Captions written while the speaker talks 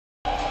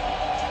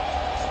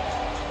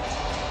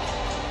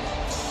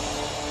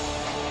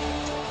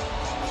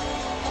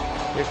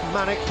If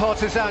manic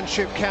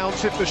partisanship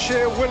counts, if the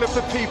sheer will of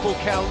the people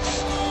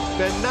counts,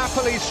 then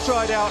Napoli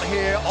stride out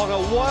here on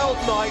a wild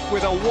night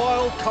with a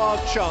wild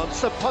card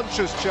chance, a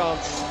puncher's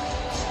chance.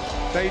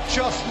 They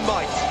just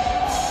might.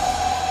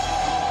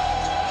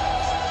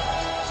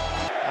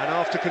 And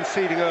after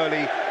conceding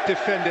early,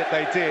 defend it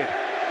they did.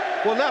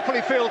 Well,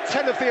 Napoli field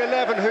 10 of the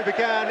 11 who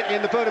began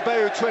in the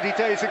Bernabeu 20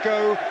 days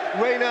ago.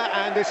 Reina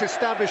and this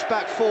established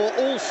back four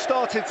all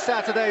started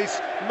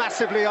Saturday's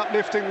massively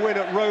uplifting win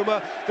at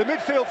Roma. The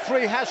midfield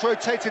three has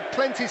rotated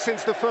plenty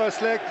since the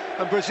first leg,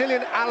 and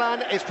Brazilian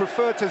Alan is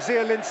preferred to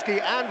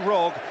Zielinski and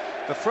Rog.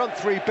 The front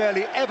three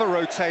barely ever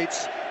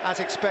rotates.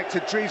 As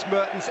expected, Dries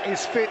Mertens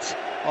is fit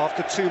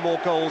after 2 more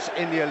goals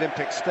in the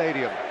Olympic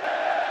Stadium.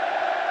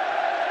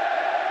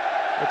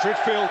 Madrid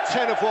field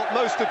 10 of what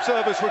most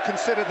observers would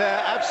consider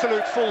their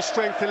absolute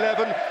full-strength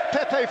 11.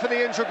 Pepe for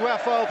the injured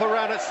Rafael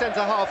Varane at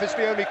centre-half is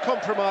the only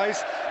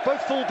compromise.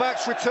 Both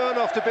full-backs return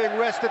after being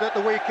rested at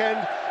the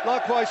weekend.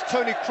 Likewise,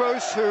 Toni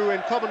Kroos, who,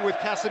 in common with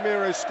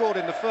Casemiro, scored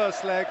in the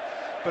first leg.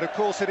 But, of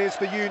course, it is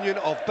the union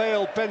of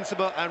Bale,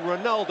 Benzema and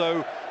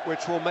Ronaldo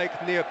which will make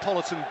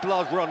Neapolitan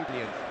blood run.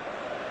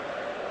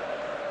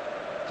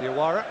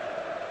 Diawara.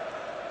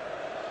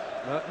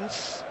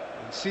 Mertens.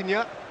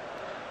 Insigne.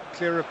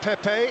 Clear of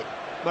Pepe.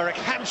 Marek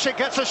Hamšík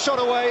gets a shot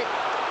away.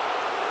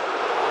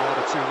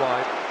 Rather too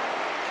wide.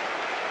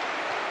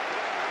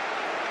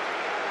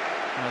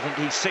 I think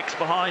he's 6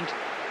 behind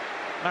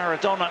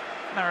Maradona.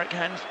 Marek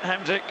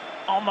Hamšík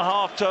on the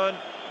half turn.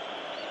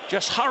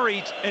 Just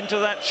hurried into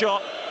that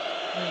shot.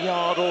 A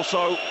yard or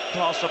so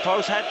past the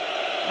post. Had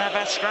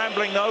Navas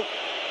scrambling though.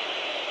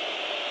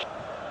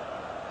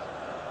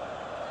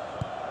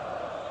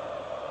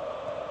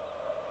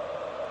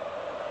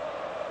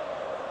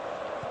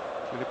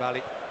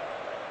 Koulibaly.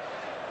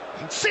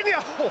 Insigne!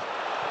 Oh.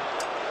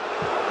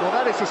 Well,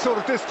 that is the sort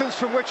of distance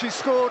from which he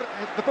scored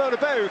at the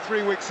Bernabeu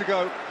 3 weeks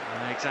ago.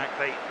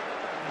 Exactly.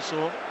 You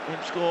saw him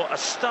score a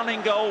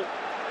stunning goal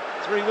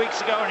 3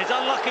 weeks ago, and he's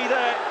unlucky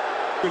there.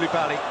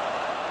 Koulibaly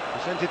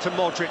presented to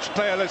Modric.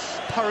 Bale has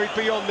hurried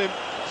beyond him.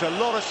 There's a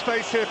lot of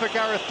space here for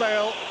Gareth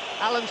Bale.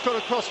 Alan's got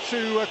across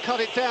to cut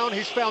it down.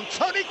 He's found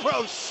Toni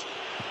Kroos,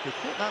 who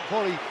caught that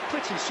volley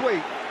pretty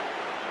sweet.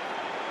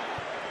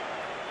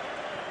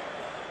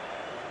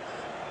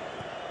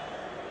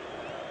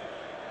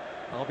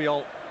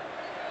 Albiol.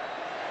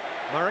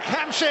 Marek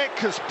Hamšík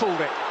has pulled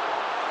it.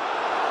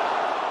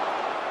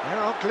 There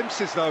are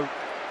glimpses though.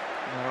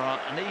 There are,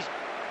 and he's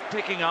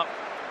picking up.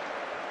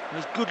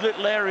 There's good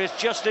little areas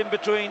just in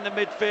between the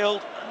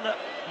midfield and the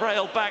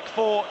rail back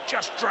four,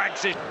 just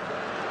drags it.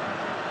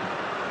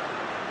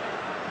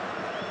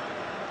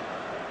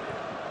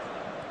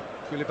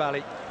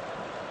 Koulibaly.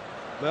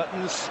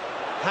 Mertens.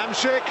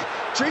 Hamšík.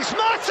 Dries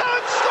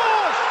Mertens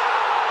scores!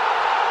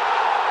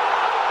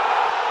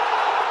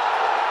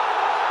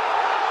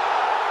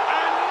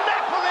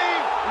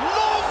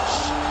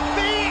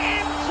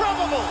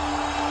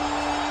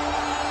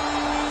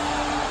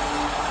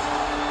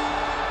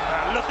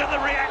 Look at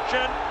the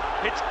reaction.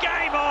 It's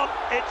game on.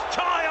 It's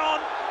tie on.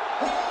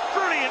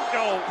 Brilliant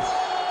goal.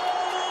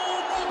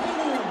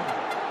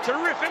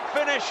 Terrific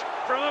finish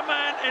from a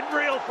man in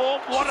real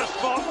form. What a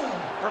spot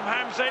from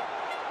Hamšík.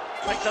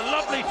 Makes a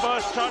lovely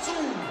first touch.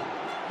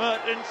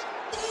 Mertens.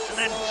 And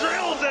then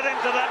drills it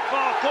into that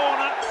far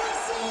corner.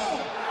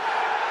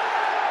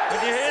 When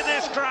you hear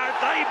this crowd,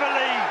 they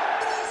believe.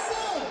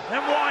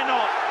 Then why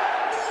not?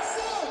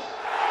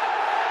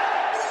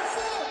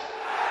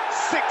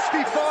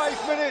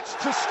 65 minutes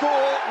to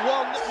score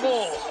one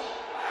more.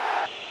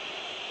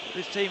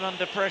 This team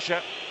under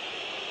pressure.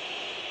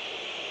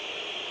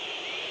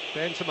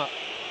 Benzema.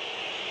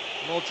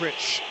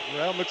 Modric.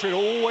 Real Madrid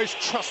always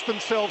trust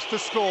themselves to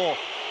score.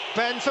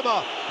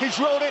 Benzema. He's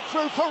rolled it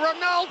through for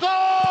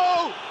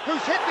Ronaldo,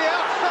 who's hit the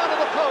outside of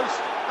the post,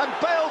 and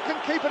Bale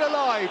can keep it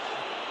alive.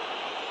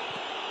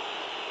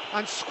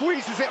 And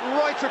squeezes it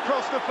right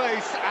across the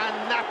face,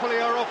 and Napoli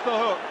are off the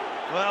hook.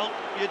 Well,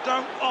 you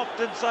don't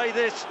often say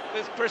this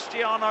with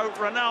Cristiano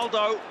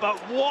Ronaldo, but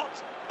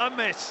what a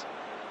miss.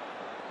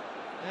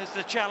 There's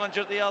the challenge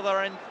at the other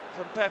end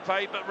from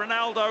Pepe, but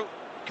Ronaldo,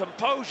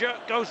 composure,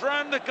 goes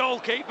round the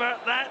goalkeeper.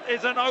 That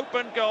is an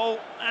open goal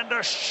and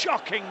a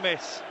shocking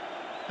miss.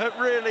 It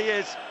really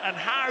is. And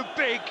how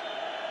big.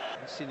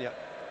 Insigne.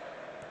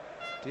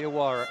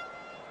 Diawara.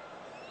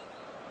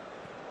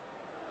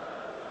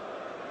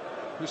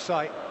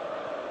 Husay.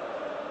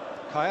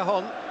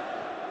 Callejon.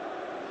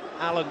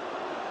 Alan.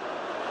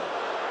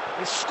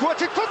 He's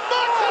squirted for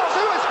Mertens,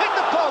 who has hit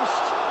the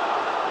post.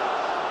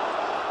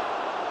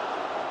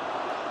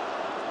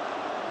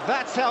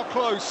 That's how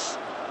close.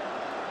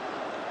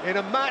 In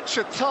a match,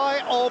 a tie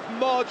of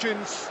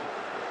margins,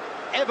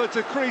 ever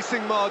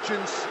decreasing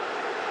margins.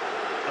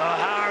 Oh,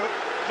 how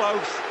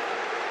close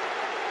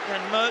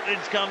can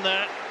Mertens come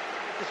there?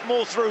 It's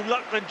more through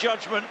luck than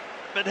judgment,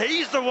 but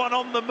he's the one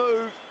on the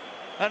move.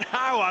 And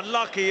how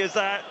unlucky is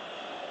that?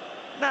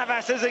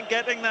 Navas isn't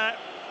getting that.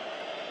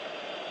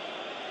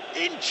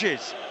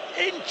 Inches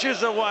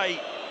away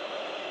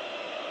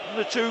from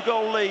the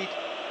 2-goal lead.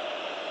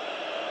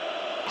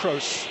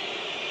 Kroos.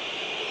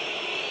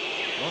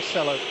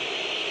 Marcelo.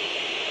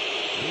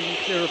 Moving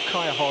clear of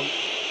Cajon.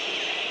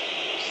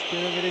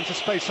 Steering it into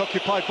space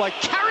occupied by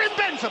Karim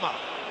Benzema,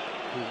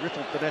 who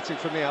rippled the netting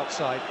from the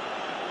outside.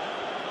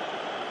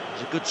 It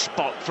was a good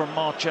spot from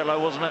Marcelo,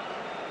 wasn't it?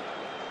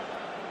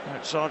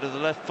 Outside of the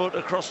left foot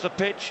across the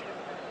pitch.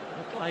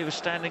 Looked like he was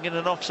standing in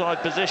an offside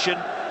position.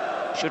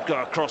 Should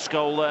go across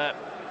goal there.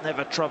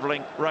 Never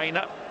troubling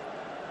Reina.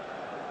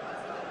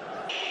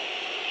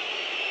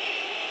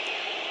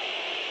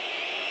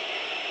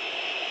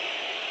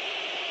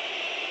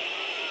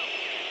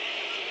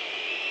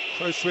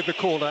 Kroos with the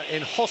corner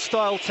in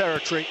hostile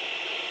territory.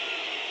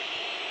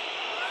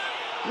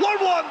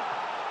 1-1.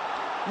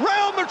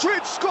 Real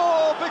Madrid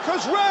score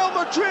because Real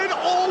Madrid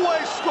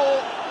always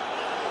score.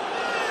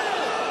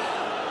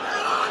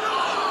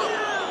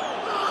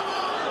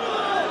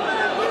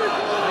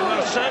 They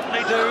most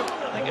certainly do.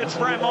 I think it's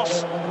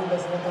Ramos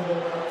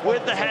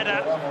with the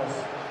header.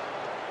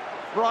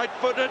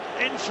 Right-footed,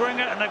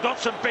 in-swinger, and they've got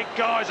some big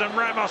guys, and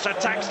Ramos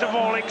attacks the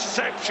ball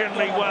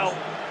exceptionally well.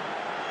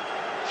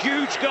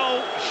 Huge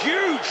goal,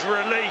 huge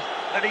relief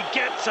that he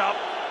gets up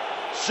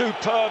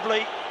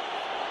superbly.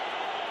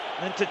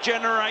 And to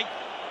generate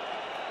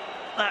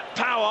that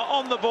power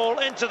on the ball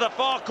into the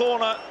far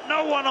corner,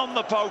 no one on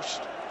the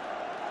post.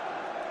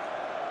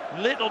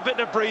 Little bit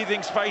of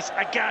breathing space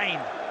again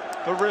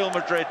for Real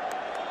Madrid.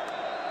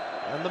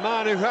 And the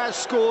man who has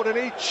scored in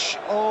each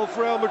of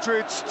Real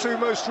Madrid's two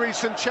most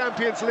recent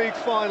Champions League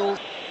finals.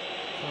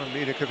 Bayern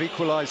Munich have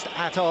equalised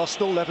at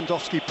Arsenal.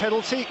 Lewandowski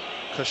penalty.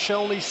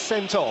 Koscielny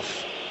sent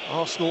off.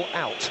 Arsenal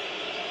out.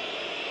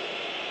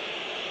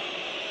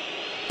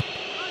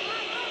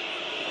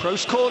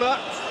 Kroos corner.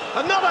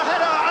 Another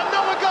header,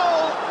 another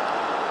goal.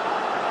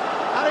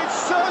 And it's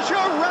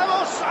Sergio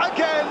Ramos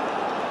again.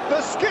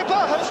 The skipper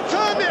has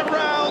turned it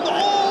round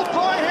all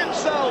by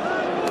himself.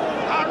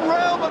 And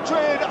Real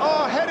Madrid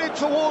are headed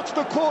towards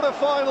the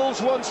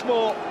quarter-finals once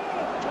more.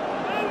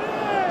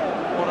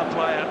 What a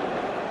player.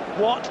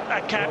 What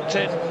a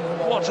captain.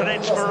 What an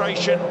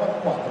inspiration.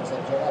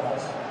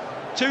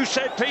 2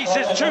 set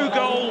pieces, 2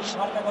 goals.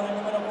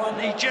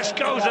 And he just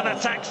goes and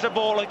attacks the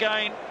ball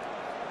again.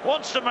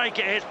 Wants to make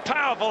it his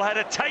powerful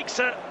header, takes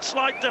a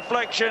slight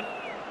deflection,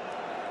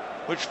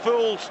 which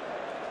fools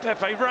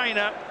Pepe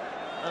Reina.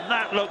 And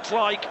that looks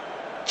like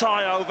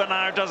tie over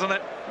now, doesn't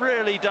it?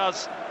 Really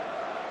does.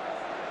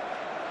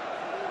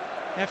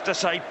 You have to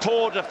say,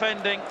 poor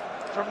defending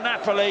from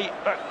Napoli,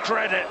 but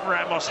credit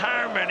Ramos.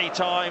 How many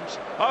times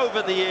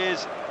over the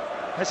years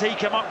has he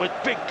come up with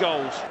big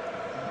goals?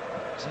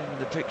 Seeing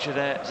the picture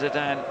there,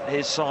 Zidane,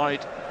 his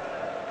side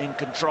in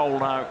control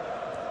now.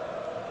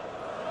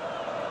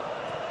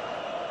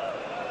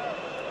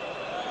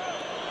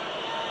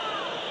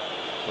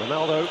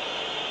 Ronaldo.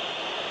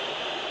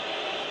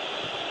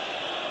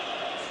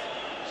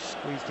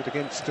 Squeezed it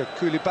against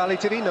Koulibaly,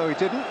 did he? No, he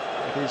didn't.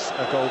 It is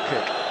a goal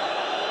kick.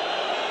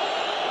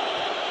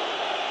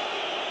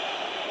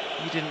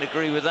 He didn't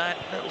agree with that.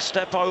 Little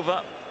step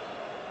over.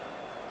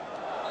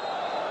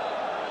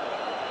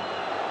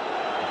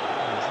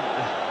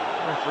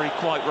 Referee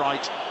quite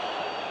right.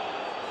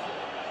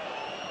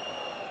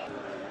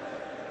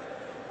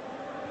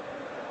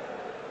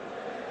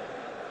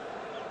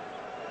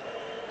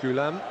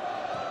 Gulam.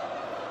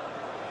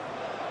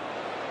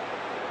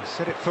 He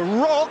set it for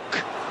Rock.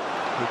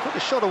 He put the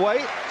shot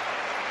away.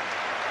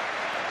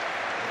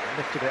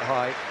 Lifted it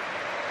high.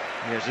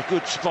 Yeah, it was a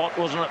good spot,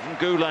 wasn't it, from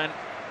Gulam?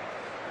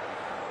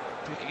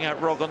 Picking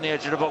out Rog on the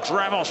edge of the box.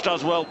 Ramos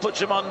does well, puts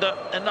him under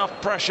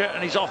enough pressure,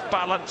 and he's off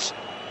balance.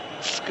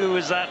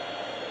 Skewers that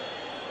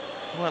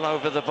well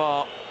over the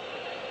bar.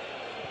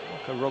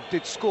 Rog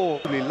did score.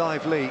 Really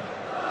lively.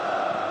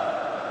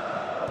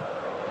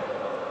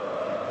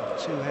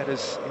 2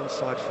 headers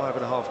inside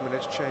 5.5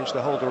 minutes changed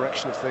the whole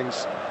direction of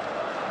things.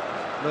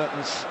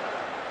 Mertens.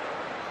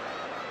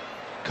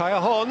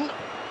 Cajon.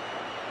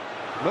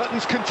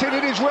 Mertens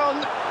continued his run.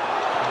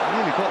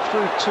 Nearly got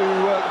through to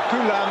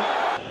Gulam.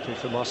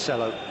 For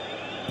Marcelo.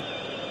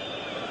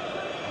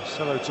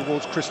 Marcelo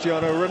towards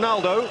Cristiano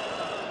Ronaldo.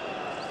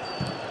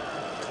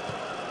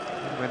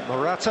 Then went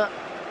Morata,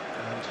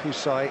 and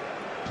Husay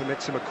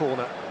permits him a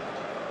corner.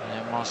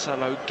 Yeah,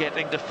 Marcelo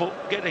getting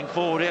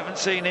forward. We haven't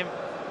seen him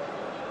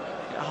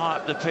get high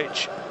up the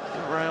pitch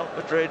for Real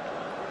Madrid.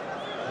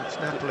 It's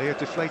Napoli, a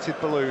deflated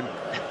balloon.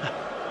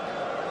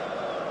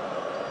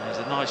 There's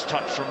a nice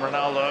touch from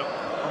Ronaldo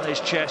on his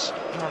chest,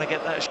 trying to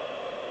get that.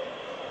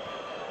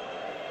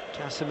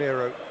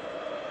 Casemiro.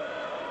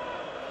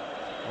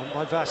 On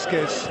by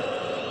Vasquez.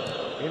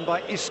 In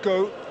by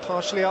Isco.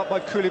 Partially out by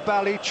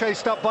Koulibaly.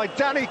 Chased up by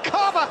Dani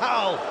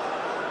Carvajal,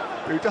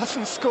 who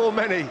doesn't score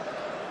many.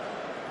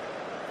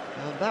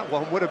 And that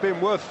one would have been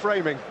worth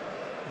framing.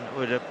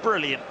 With a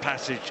brilliant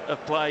passage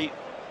of play.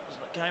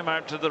 Came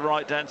out to the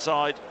right-hand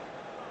side.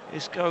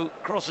 Isco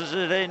crosses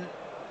it in.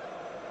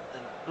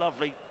 And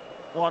lovely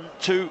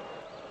 1-2.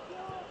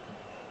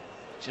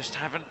 Just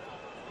haven't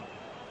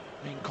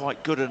been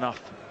quite good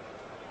enough.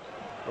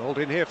 Rolled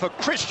in here for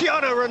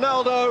Cristiano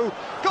Ronaldo.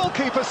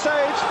 Goalkeeper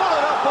saves,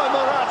 followed up by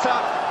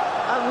Morata.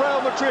 and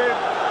Real Madrid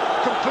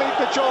complete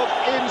the job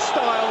in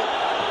style.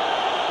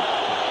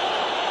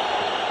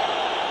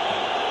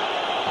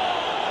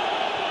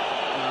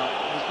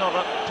 He's not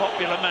a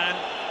popular man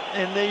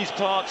in these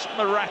parts,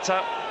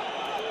 Morata.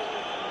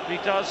 He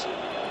does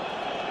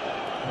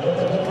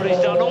what he's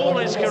done all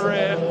his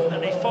career,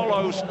 and he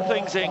follows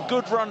things in.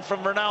 Good run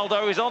from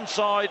Ronaldo, he's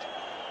onside.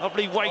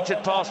 Lovely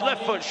weighted pass,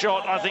 left foot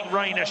shot. I think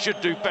Reina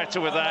should do better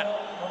with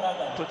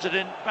that. Puts it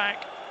in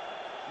back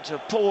into a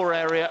poor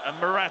area, and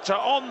Morata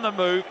on the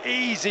move.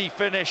 Easy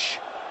finish.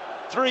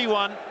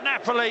 3-1.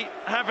 Napoli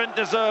haven't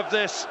deserved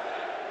this.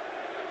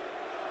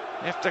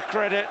 You have to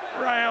credit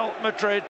Real Madrid.